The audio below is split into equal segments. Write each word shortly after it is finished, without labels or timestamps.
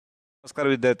नमस्कार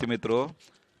विद्यार्थी मित्रो.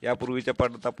 यापूर्वीच्या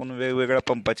पाठात आपण वेगवेगळ्या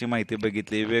पंपाची माहिती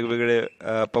बघितली.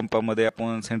 वेगवेगळे पंपामध्ये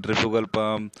आपण सेंट्रिफ्युगल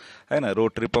पंप आहे ना,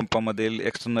 rotary पंपामधील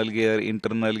external gear,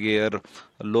 internal gear,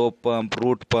 low pump,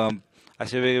 route pump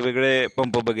असे वेगवेगळे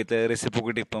पंप बघितले.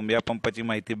 रेसिप्रोकेटिंग पंप या पंपाची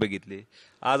माहिती बघितली.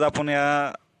 आज आपण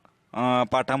या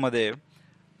पाठामध्ये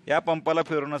या पंपाला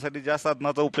फिरवण्यासाठी ज्या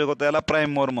साधनाचा उपयोग होतो याला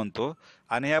प्राईम मूव्हर म्हणतो.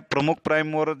 आणि ह्या प्रमुख प्राईम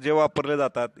मूव्हर जे वापरले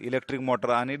जातात इलेक्ट्रिक मोटर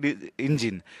आणि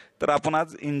इंजिन. तर आपण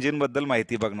आज इंजिनबद्दल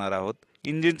माहिती बघणार आहोत.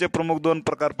 इंजिनचे प्रमुख दोन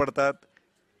प्रकार पडतात: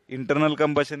 internal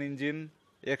combustion engine,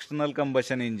 external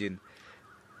combustion engine.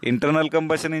 Internal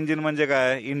combustion engine म्हणजे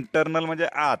काय? इंटरनल म्हणजे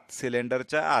आत,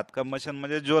 सिलेंडरच्या आत. कंबशन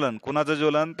म्हणजे ज्वलन. कुणाचं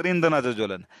ज्वलन? तर इंधनाचं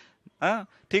ज्वलन.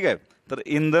 ठीक आहे. तर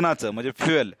इंधनाचं म्हणजे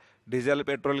फ्युएल, डिझेल,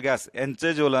 पेट्रोल, गॅस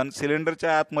यांचे ज्वलन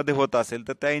सिलेंडरच्या आतमध्ये होत असेल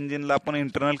तर त्या इंजिनला आपण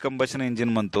इंटरनल कंबशन इंजिन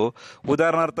म्हणतो.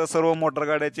 उदाहरणार्थ सर्व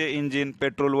मोटरगाड्याचे इंजिन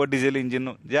पेट्रोल व डिझेल इंजिन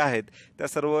जे आहेत त्या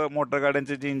सर्व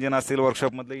मोटरगाड्यांचे जे इंजिन असेल,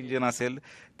 वर्कशॉपमधलं इंजिन असेल,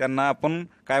 त्यांना आपण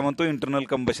काय म्हणतो? इंटरनल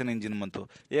कंबशन इंजिन म्हणतो.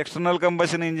 एक्सटर्नल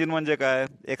कंबशन इंजिन म्हणजे काय?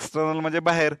 एक्सटर्नल म्हणजे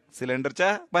बाहेर,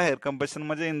 सिलेंडरच्या बाहेर. कंबशन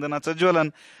म्हणजे इंधनाचं ज्वलन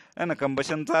आहे ना.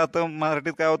 कंबशनचा अर्थ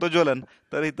मराठीत काय होतं? ज्वलन.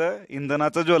 तर इथं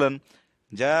इंधनाचं ज्वलन.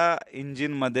 ज्या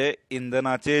इंजिनमध्ये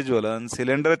इंधनाचे ज्वलन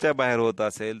सिलेंडरच्या बाहेर होत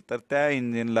असेल तर त्या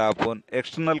इंजिनला आपण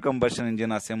एक्सटर्नल कंबशन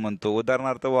इंजिन असे म्हणतो.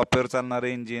 उदाहरणार्थ वाफेवर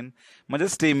चालणारे इंजिन म्हणजे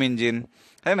स्टीम इंजिन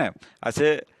आहे ना.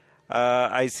 असे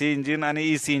आय सी इंजिन आणि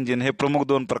ई सी इंजिन हे प्रमुख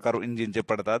दोन प्रकार इंजिनचे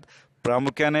पडतात.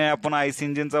 प्रामुख्याने आपण आय सी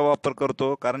इंजिनचा वापर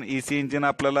करतो कारण ई सी इंजिन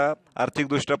आपल्याला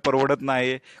आर्थिकदृष्ट्या परवडत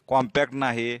नाही, कॉम्पॅक्ट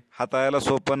नाही, हाताळायला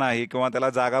सोपं नाही, किंवा त्याला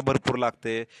जागा भरपूर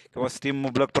लागते, किंवा स्टीम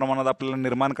मुबलक प्रमाणात आपल्याला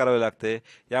निर्माण करावे लागते.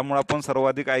 यामुळे आपण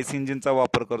सर्वाधिक आय सी इंजिनचा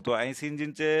वापर करतो. आय सी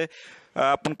इंजिनचे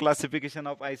आपण classification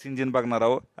of I C engine बघणार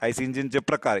आहोत. आय सी इंजिनचे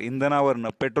प्रकार: इंधनावरनं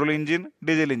पेट्रोल इंजिन,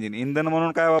 डिझेल इंजिन. इंधन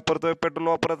म्हणून काय वापरतोय? पेट्रोल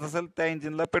वापरत असेल त्या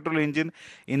इंजिनला पेट्रोल इंजिन.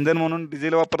 इंधन म्हणून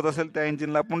डिझेल वापरत असेल त्या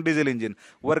इंजिनला आपण डिझेल इंजिन.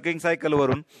 वर्किंग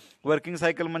सायकलवरून. वर्किंग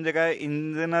सायकल म्हणजे काय?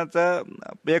 इंजिनाचा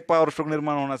एक पॉवर स्ट्रोक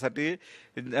निर्माण होण्यासाठी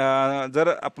जर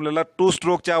आपल्याला 2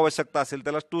 स्ट्रोकची आवश्यकता असेल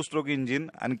त्याला 2 स्ट्रोक इंजिन,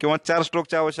 आणि किंवा 4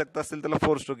 स्ट्रोकची आवश्यकता असेल त्याला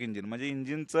 4 स्ट्रोक इंजिन. म्हणजे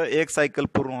इंजिनचं एक सायकल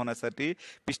पूर्ण होण्यासाठी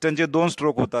पिस्टनचे 2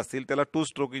 स्ट्रोक होत असतील त्याला 2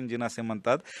 स्ट्रोक इंजिन असे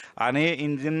म्हणतात. आणि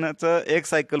इंजिनचं एक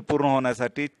सायकल पूर्ण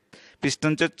होण्यासाठी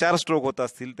पिस्टनचे 4 स्ट्रोक होत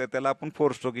असतील तर त्याला आपण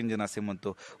 4 स्ट्रोक इंजिन असे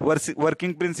म्हणतो.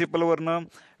 वर्किंग प्रिन्सिपलवरनं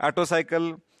ऑटो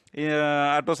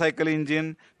सायकल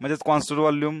इंजिन म्हणजेच कॉन्स्टंट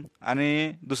व्हॉल्यूम,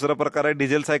 आणि दुसरा प्रकार आहे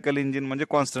डिझेल सायकल इंजिन म्हणजे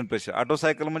कॉन्स्टंट प्रेशर. ऑटो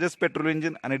सायकल म्हणजेच पेट्रोल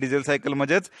इंजिन आणि डिझेल सायकल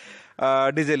म्हणजेच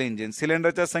डिझेल इंजिन.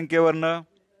 सिलेंडरच्या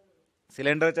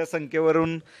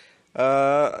संख्येवरून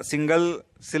single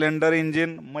cylinder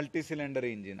engine, multi cylinder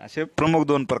engine असे प्रमुख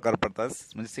दोन प्रकार पडतात.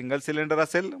 म्हणजे सिंगल सिलेंडर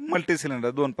असेल, मल्टी सिलेंडर,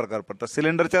 दोन प्रकार पडतात.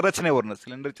 सिलेंडरच्या रचनेवरनं,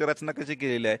 सिलेंडरची रचना कशी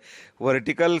केलेली आहे: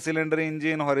 vertical cylinder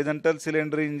engine, horizontal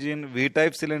cylinder engine, V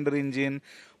type cylinder engine,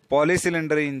 poly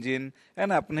cylinder engine आहे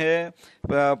ना. आपण हे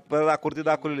आकृती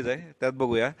दाखवलेलीच आहे, त्यात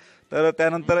बघूया. तर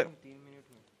त्यानंतर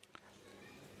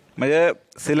म्हणजे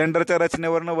सिलेंडरच्या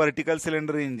रचनेवरनं vertical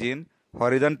cylinder engine,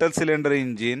 horizontal cylinder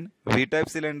engine, V type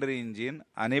cylinder engine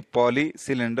आणि पॉली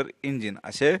सिलेंडर इंजिन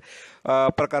असे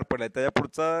प्रकार पडले. त्याच्या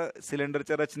पुढचा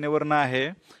सिलेंडरच्या रचनेवरनं आहे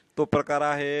तो प्रकार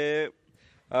आहे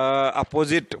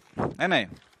अपोजिट आहे नाही.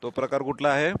 तो प्रकार कुठला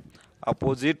आहे?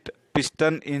 Opposite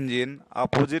piston engine,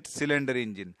 opposite cylinder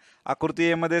engine. आकृती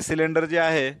ए मध्ये सिलेंडर जे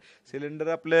आहे, सिलेंडर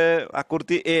आपले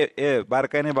आकृती ए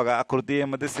बारकाईने बघा. आकृती ए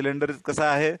मध्ये सिलेंडर कसा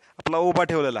आहे? आपला उभा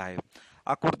ठेवलेला आहे.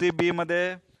 आकृती बी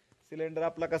मध्ये सिलेंडर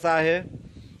आपला कसा आहे?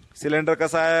 सिलेंडर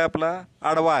कसा आहे? आपला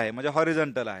आडवा आहे म्हणजे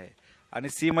हॉरिझॉन्टल आहे. आणि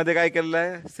सी मध्ये काय केलेलं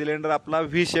आहे? सिलेंडर आपला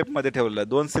व्ही शेपमध्ये ठेवलेला आहे.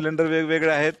 दोन सिलेंडर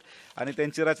वेगवेगळे आहेत आणि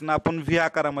त्यांची रचना आपण व्ही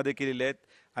आकारामध्ये केलेली आहेत,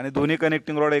 आणि दोन्ही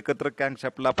कनेक्टिंग रॉड एकत्र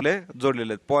कॅन्कशाफ्टला आपले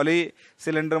जोडलेले आहेत. पॉली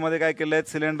सिलेंडरमध्ये काय केलं आहे?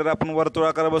 सिलेंडर आपण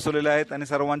वर्तुळाकार बसवलेले आहेत आणि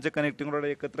सर्वांचे कनेक्टिंग रॉड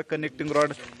एकत्र कनेक्टिंग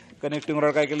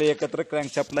रॉड काय केले? एकत्र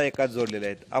क्रँकशाफ्टला एकाच जोडलेले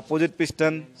आहेत. अपोजिट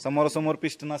पिस्टन, समोरासमोर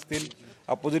पिस्टन असतील.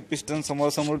 अपोजिट पिस्टन,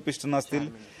 समोरासमोर पिस्टन असतील.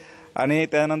 आणि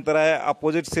त्यानंतर आहे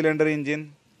अपोजिट सिलेंडर इंजिन.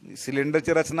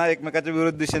 सिलेंडरची रचना एकमेकाच्या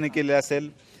विरुद्ध दिशेने केली असेल.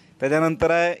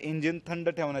 त्याच्यानंतर आहे इंजिन थंड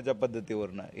ठेवण्याच्या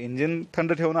पद्धतीवरनं. इंजिन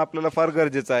थंड ठेवणं आपल्याला फार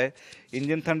गरजेचं आहे.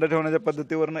 इंजिन थंड ठेवण्याच्या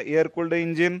पद्धतीवरनं एअर कूल्ड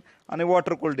इंजिन आणि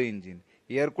water cooled engine.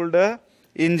 Air cooled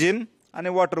engine आणि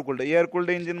water cooled. Air cooled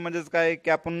engine म्हणजेच काय की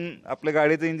आपण आपल्या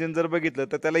गाडीचं इंजिन जर बघितलं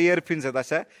तर त्याला एअर फिन्स आहेत,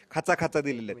 अशा खाचा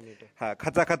दिलेल्या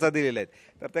आहेत. खाचा दिलेल्या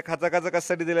आहेत. तर त्या खाचा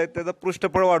कशासाठी दिल्या आहेत? त्याचं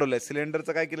पृष्ठफळ वाढवलं आहे.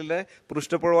 सिलेंडरचं काय केलेलं आहे?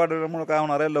 पृष्ठफळ वाढवल्यामुळे काय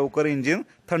होणार आहे? लवकर इंजिन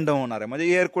थंड होणार आहे. म्हणजे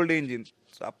air cooled engine.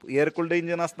 Air cooled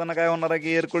engine असताना काय होणार आहे की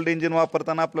एअर कूल्ड इंजिन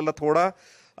वापरताना आपल्याला थोडा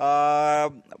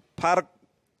फार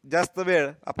जास्त वेळ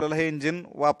आपल्याला हे इंजिन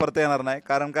वापरता येणार नाही,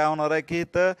 कारण काय होणार आहे की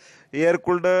इथं एअर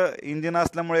कूल्ड इंजिन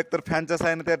असल्यामुळे एकतर फॅनच्या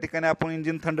साहाय्याने त्या ठिकाणी आपण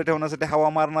इंजिन थंड ठेवण्यासाठी हवा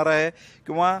मारणार आहे,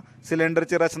 किंवा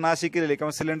सिलेंडरची रचना अशी केलेली आहे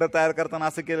किंवा सिलेंडर तयार करताना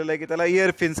असं केलेलं आहे की त्याला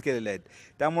एअर फिन्स केलेले आहेत,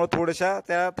 त्यामुळे थोड्याशा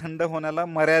त्या थंड होण्याला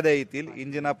मर्यादा येतील,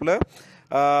 इंजिन आपलं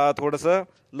थोडंसं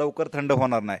लवकर थंड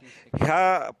होणार नाही.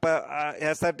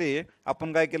 ह्यासाठी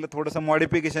आपण काय केलं, थोडंसं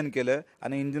मॉडिफिकेशन केलं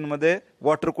आणि इंजिनमध्ये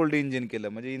वॉटर कूल्ड इंजिन केलं.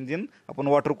 म्हणजे इंजिन आपण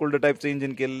वॉटर कूल्ड टाईपचं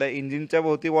इंजिन केलेलं आहे. इंजिनच्या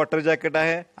भोवती वॉटर जॅकेट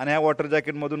आहे आणि ह्या वॉटर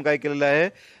जॅकेटमधून काय केलेलं आहे,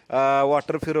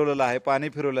 वॉटर फिरवलेलं आहे, पाणी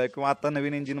फिरवलं आहे, किंवा आता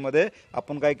नवीन इंजिनमध्ये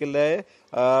आपण काय केलं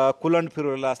आहे, कुलंट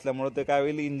फिरवलेलं असल्यामुळं ते काय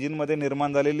होईल, इंजिनमध्ये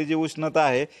निर्माण झालेली जी उष्णता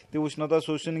आहे ती उष्णता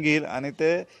शोषून घेईल आणि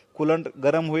ते कुलंट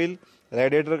गरम होईल,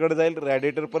 रॅडिएटरकडे जाईल,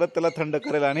 रॅडिएटर परत त्याला थंड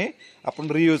करेल आणि आपण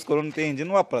रियूज करून ते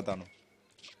इंजिन वापरत आणू.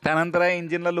 त्यानंतर आहे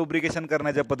इंजिनला लुब्रिकेशन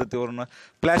करण्याच्या पद्धतीवरून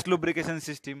फ्लॅश लुब्रिकेशन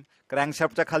सिस्टीम.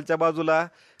 क्रँकशाफ्टच्या खालच्या बाजूला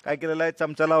काय केलेलं आहे,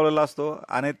 चमचा लावलेला असतो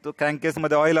आणि तो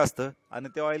क्रँकेसमध्ये ऑइल असतं आणि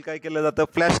ते ऑइल काय केलं जातं,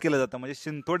 फ्लॅश केलं जातं, म्हणजे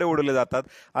शिंतोडे उडवले जातात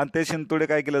आणि ते शिंतोडे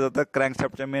काय केलं जातं,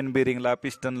 क्रँकशाफ्टच्या मेन बेरिंगला,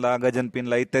 पिस्टनला,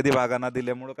 गजनपिनला इत्यादी भागांना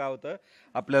दिल्यामुळं काय होतं,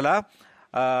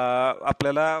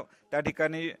 आपल्याला त्या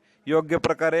ठिकाणी योग्य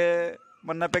प्रकारे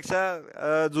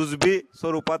म्हणण्यापेक्षा जुजबी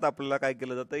स्वरूपात आपल्याला काय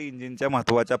केलं जातं, इंजिनच्या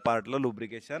महत्त्वाच्या पार्टला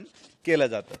लुब्रिकेशन केलं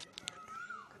जातं.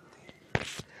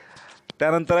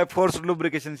 त्यानंतर आहे force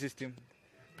lubrication system.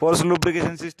 Force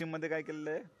lubrication सिस्टीममध्ये काय केलेलं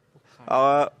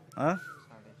आहे,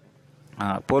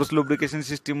 फोर्स लुब्रिकेशन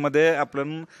सिस्टीममध्ये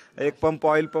आपण एक पंप,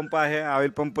 ऑइल पंप आहे, ऑइल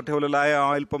पंप ठेवलेला आहे.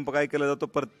 ऑइल पंप काय केला जातो,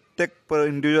 प्रत्येक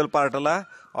इंडिव्हिज्युअल पार्टला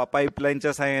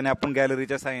पाईपलाईनच्या साहाय्याने, आपण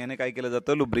गॅलरीच्या साहाय्याने काय केलं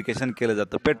जातं, लुब्रिकेशन केलं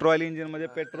जातं. पेट्रोल इंजिनमध्ये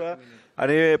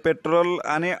पेट्रोल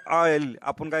आणि ऑइल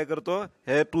आपण काय करतो,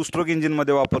 हे 2 स्ट्रोक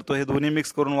इंजिनमध्ये वापरतो, हे दोन्ही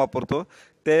मिक्स करून वापरतो.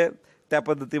 त्या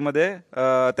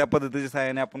पद्धतीच्या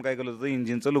साहाय्याने आपण काय केलं जातं,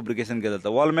 इंजिनचं लुब्रिकेशन केलं जातं.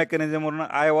 Wall मेकॅनिझमवरून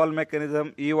I wall mechanism,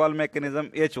 E wall mechanism,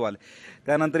 H wall.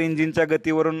 त्यानंतर इंजिनच्या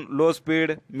गतीवरून low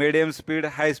speed, medium speed,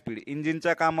 high speed.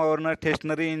 इंजिनच्या कामावरून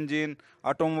stationery engine,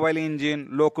 automobile engine,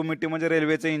 locomotive म्हणजे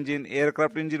रेल्वेचं इंजिन,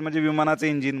 एअरक्राफ्ट इंजिन म्हणजे विमानाचं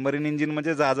इंजिन, मरीन इंजिन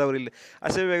म्हणजे जहाजावरील,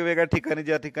 असे वेगवेगळ्या ठिकाणी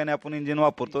ज्या ठिकाणी आपण इंजिन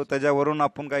वापरतो त्याच्यावरून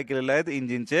आपण काय केलेलं आहे,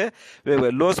 इंजिनचे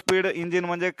वेगवेगळे. लो स्पीड इंजिन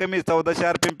म्हणजे कमी, 1400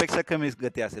 RPM पेक्षा कमी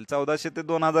गती असेल, 1400 ते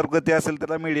 2000 गती असेल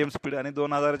त्याला मीडियम स्पीड, आणि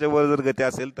 2000च्या वर जर गती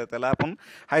असेल तर त्याला आपण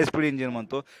हाय स्पीड इंजिन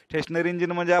म्हणतो. स्टेशनरी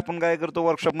इंजिन म्हणजे आपण काय करतो,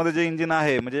 वर्कशॉपमध्ये जे इंजिन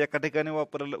आहे म्हणजे एका ठिकाणी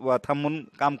थांबून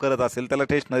काम करत असेल त्याला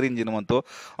स्टेशनरी इंजिन म्हणतो.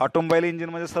 ऑटोमोबाईल इंजिन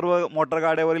म्हणजे सर्व मोटर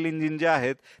गाड्यावरील इंजिन जे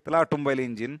आहेत त्याला ऑटोमोबाईल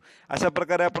इंजिन. अशा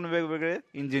प्रकारे आपण वेगवेगळे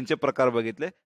इंजिनचे प्रकार बघितले.